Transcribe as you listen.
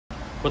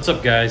What's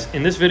up guys?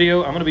 In this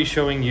video I'm going to be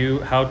showing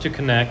you how to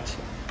connect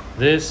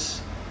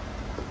this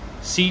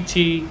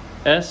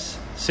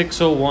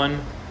CT-S601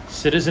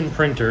 Citizen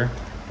printer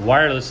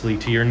wirelessly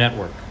to your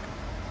network.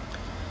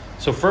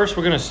 So first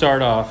we're going to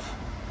start off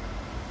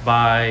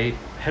by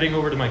heading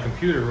over to my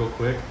computer real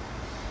quick.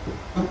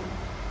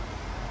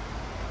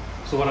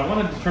 So what I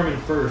want to determine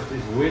first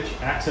is which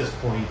access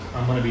point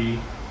I'm going to be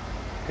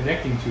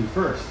connecting to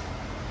first.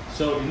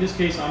 So in this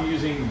case I'm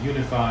using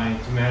Wi-Fi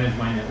to manage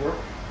my network.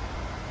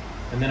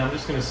 And then I'm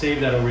just going to save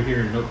that over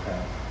here in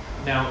Notepad.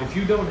 Now, if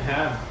you don't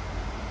have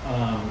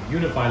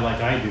Wi-Fi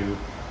like I do,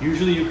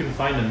 usually you can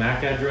find the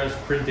MAC address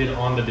printed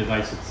on the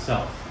device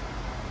itself.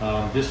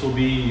 This will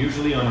be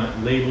usually on a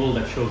label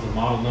that shows the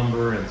model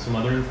number and some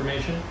other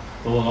information,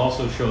 but will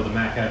also show the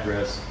MAC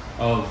address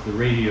of the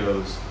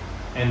radios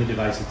and the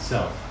device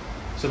itself.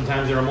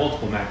 Sometimes there are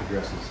multiple MAC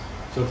addresses.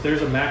 So if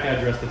there's a MAC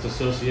address that's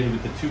associated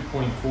with the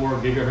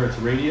 2.4 gigahertz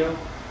radio,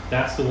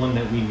 that's the one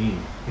that we need.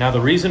 Now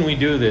the reason we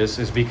do this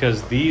is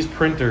because these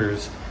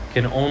printers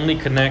can only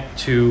connect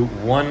to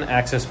one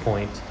access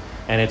point,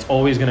 and it's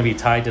always going to be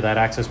tied to that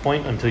access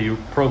point until you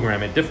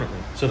program it differently.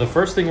 So the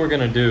first thing we're going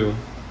to do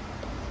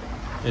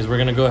is we're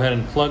going to go ahead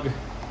and plug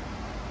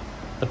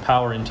the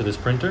power into this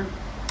printer,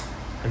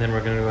 and then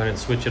we're going to go ahead and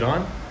switch it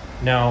on.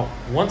 Now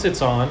once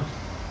it's on,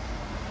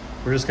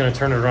 we're just going to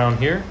turn it around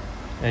here,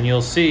 and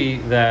you'll see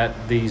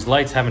that these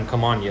lights haven't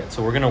come on yet.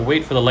 So we're gonna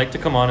wait for the light to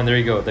come on, and there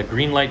you go. The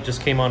green light just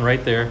came on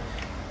right there.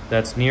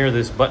 That's near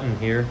this button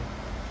here,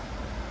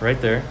 right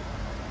there.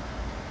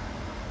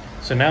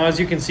 So now as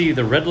you can see,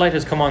 the red light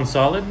has come on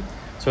solid.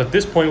 So at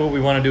this point, what we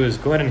wanna do is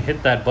go ahead and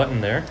hit that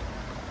button there.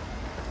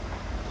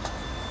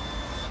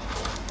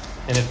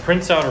 And it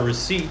prints out a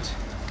receipt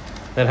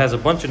that has a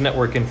bunch of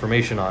network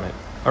information on it.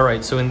 All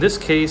right, so in this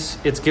case,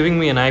 it's giving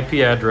me an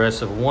IP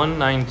address of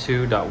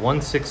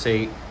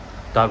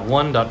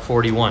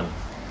 192.168.1.41.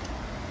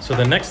 So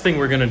the next thing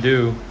we're going to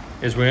do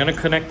is we're going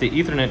to connect the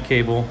Ethernet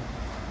cable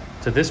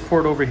to this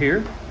port over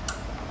here.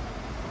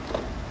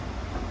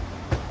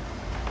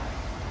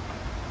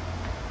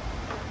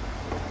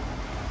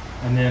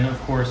 And then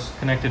of course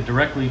connect it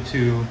directly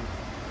to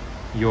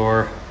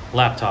your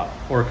laptop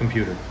or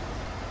computer.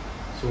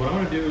 So what I'm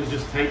going to do is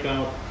just type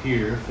out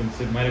here, since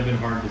it might have been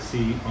hard to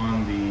see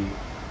on the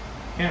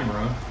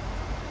camera,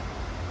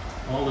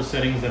 all the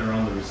settings that are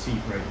on the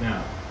receipt right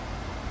now.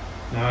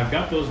 Now I've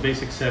got those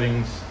basic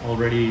settings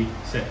already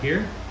set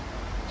here.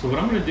 So what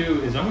I'm going to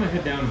do is I'm going to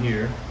head down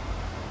here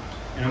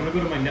and I'm going to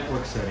go to my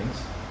network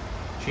settings,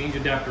 change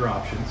adapter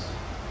options.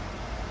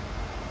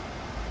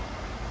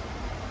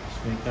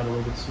 Just make that a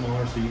little bit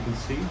smaller so you can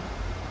see.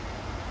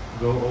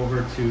 Go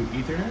over to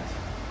Ethernet,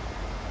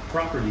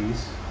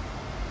 properties,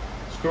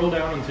 scroll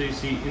down until you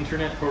see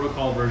Internet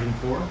Protocol version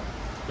 4,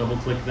 double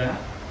click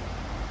that,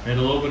 and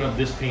it'll open up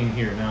this pane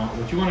here. Now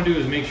what you want to do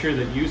is make sure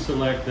that you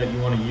select that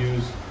you want to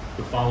use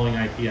the following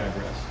IP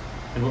address.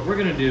 And what we're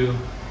going to do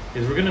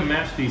is we're going to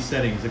match these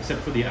settings,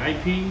 except for the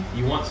IP,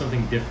 you want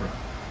something different.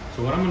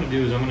 So what I'm going to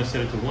do is I'm going to set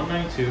it to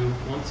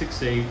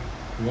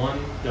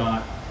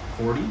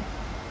 192.168.1.40,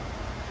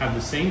 have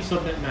the same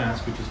subnet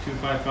mask, which is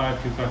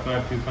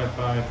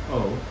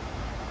 255.255.255.0,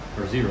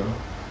 or 0,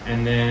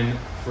 and then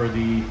for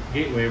the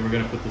gateway, we're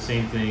going to put the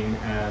same thing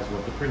as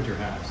what the printer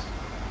has.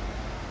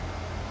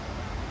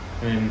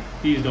 And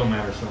these don't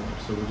matter so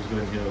much, so we'll just go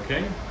ahead and hit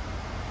OK,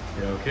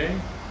 hit OK.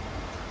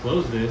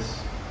 Close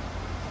this,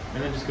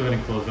 and then just go ahead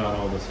and close out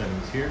all the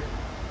settings here.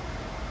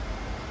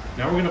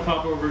 Now we're going to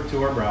pop over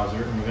to our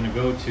browser, and we're going to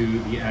go to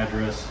the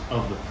address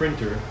of the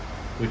printer,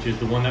 which is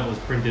the one that was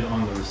printed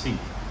on the receipt.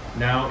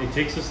 Now it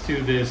takes us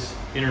to this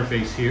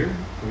interface here.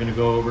 We're going to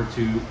go over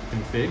to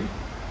config,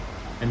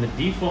 and the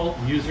default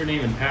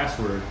username and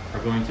password are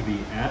going to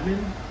be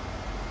admin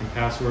and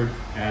password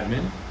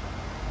admin,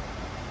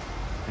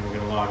 and we're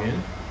going to log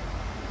in.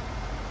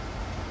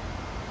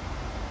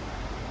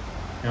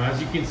 Now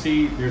as you can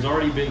see, there's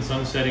already been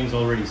some settings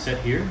already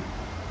set here.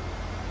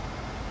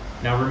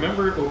 Now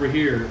remember over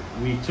here,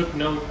 we took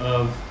note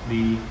of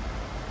the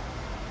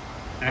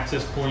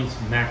access point's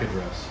MAC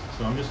address.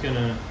 So I'm just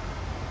gonna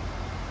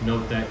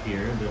note that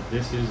here, that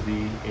this is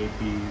the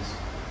AP's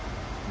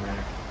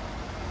MAC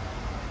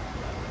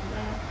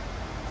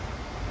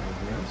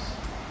address.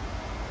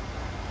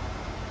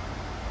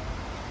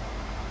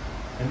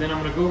 And then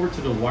I'm gonna go over to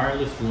the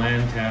wireless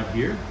LAN tab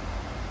here.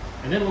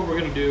 And then what we're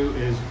going to do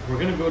is we're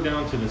going to go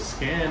down to the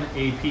Scan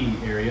AP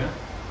area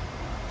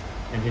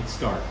and hit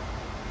Start.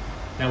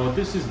 Now what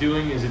this is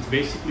doing is it's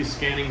basically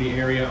scanning the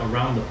area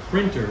around the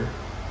printer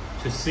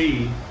to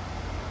see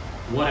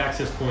what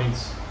access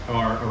points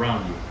are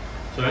around you.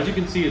 So as you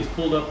can see, it's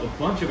pulled up a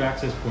bunch of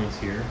access points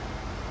here.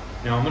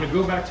 Now I'm going to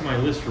go back to my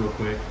list real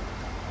quick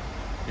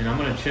and I'm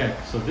going to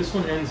check. So this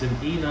one ends in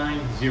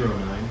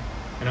E909,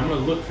 and I'm going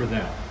to look for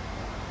that.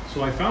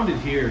 So I found it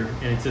here,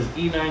 and it says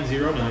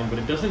E909, but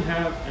it doesn't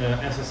have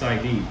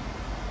SSID.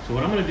 So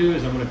what I'm going to do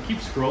is I'm going to keep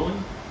scrolling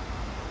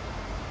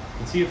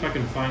and see if I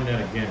can find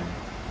that again.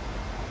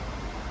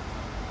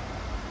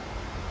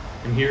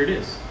 And here it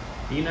is,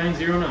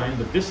 E909,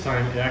 but this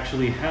time it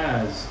actually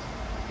has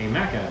a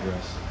MAC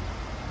address.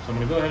 So I'm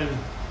going to go ahead and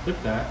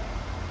click that,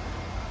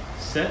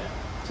 set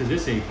to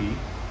this AP,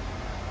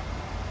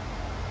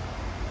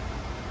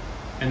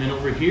 and then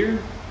over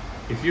here,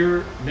 if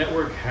your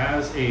network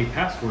has a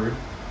password,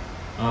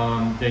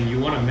 then you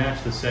want to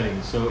match the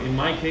settings. So in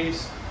my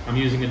case, I'm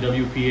using a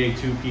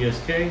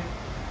WPA2PSK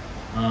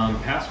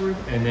password,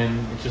 and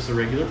then it's just a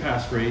regular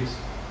passphrase,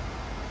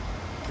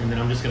 and then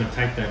I'm just going to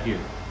type that here,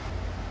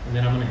 and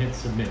then I'm going to hit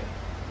submit.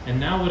 And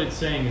now what it's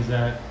saying is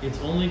that it's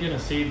only going to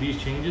save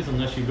these changes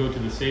unless you go to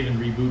the save and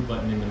reboot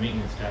button in the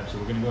maintenance tab. So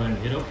we're going to go ahead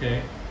and hit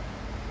OK,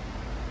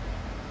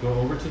 go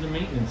over to the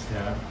maintenance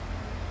tab,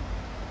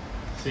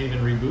 save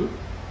and reboot,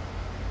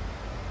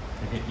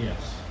 and hit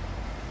yes.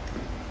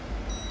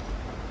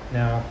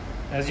 Now,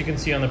 as you can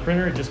see on the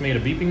printer, it just made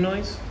a beeping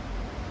noise.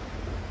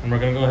 And we're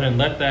going to go ahead and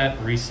let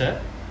that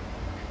reset.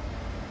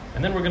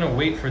 And then we're going to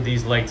wait for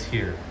these lights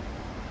here.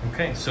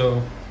 Okay,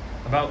 so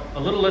about a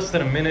little less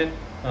than a minute,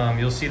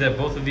 you'll see that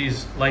both of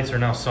these lights are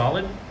now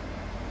solid,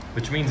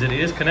 which means it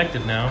is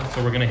connected now.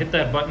 So we're going to hit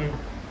that button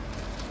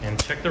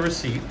and check the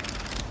receipt.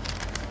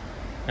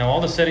 Now all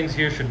the settings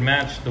here should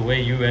match the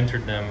way you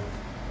entered them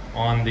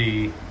on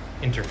the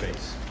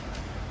interface.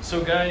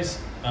 So guys,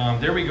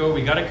 there we go,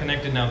 we got it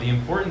connected. Now the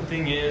important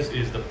thing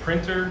is the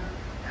printer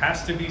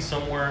has to be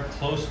somewhere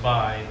close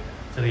by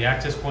to the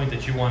access point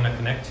that you want to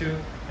connect to.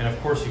 And of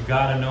course, you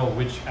got to know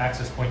which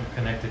access point you're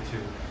connected to.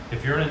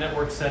 If you're in a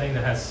network setting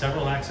that has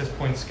several access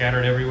points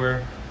scattered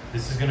everywhere,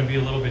 this is going to be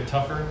a little bit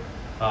tougher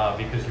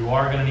because you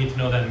are going to need to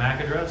know that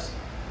MAC address.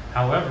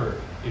 However,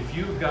 if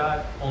you've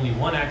got only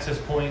one access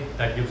point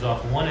that gives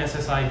off one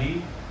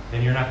SSID,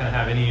 then you're not going to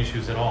have any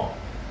issues at all.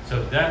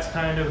 So that's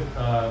kind of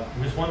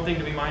just one thing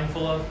to be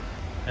mindful of.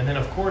 And then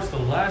of course the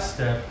last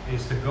step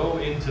is to go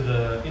into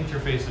the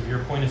interface of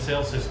your point of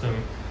sale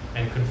system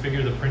and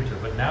configure the printer.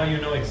 But now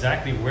you know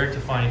exactly where to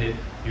find it,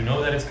 you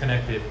know that it's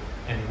connected,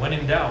 and when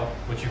in doubt,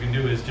 what you can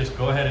do is just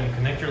go ahead and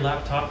connect your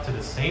laptop to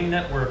the same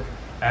network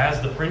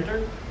as the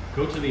printer,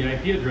 go to the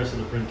IP address of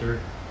the printer,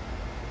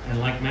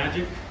 and like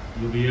magic,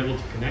 you'll be able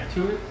to connect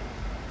to it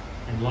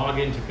and log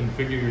in to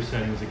configure your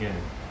settings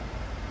again.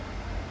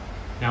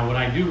 Now what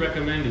I do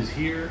recommend is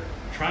here,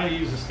 try to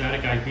use a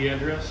static IP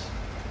address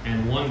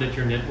and one that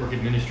your network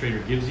administrator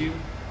gives you,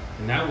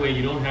 and that way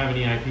you don't have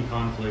any IP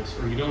conflicts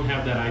or you don't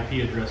have that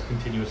IP address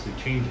continuously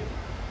changing.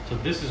 So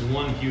this is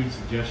one huge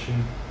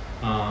suggestion,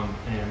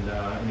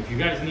 and if you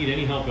guys need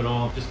any help at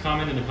all, just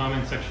comment in the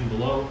comment section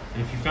below.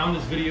 And if you found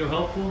this video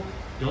helpful,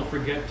 don't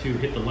forget to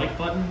hit the like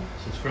button,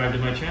 subscribe to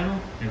my channel,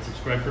 and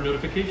subscribe for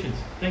notifications.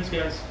 Thanks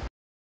guys.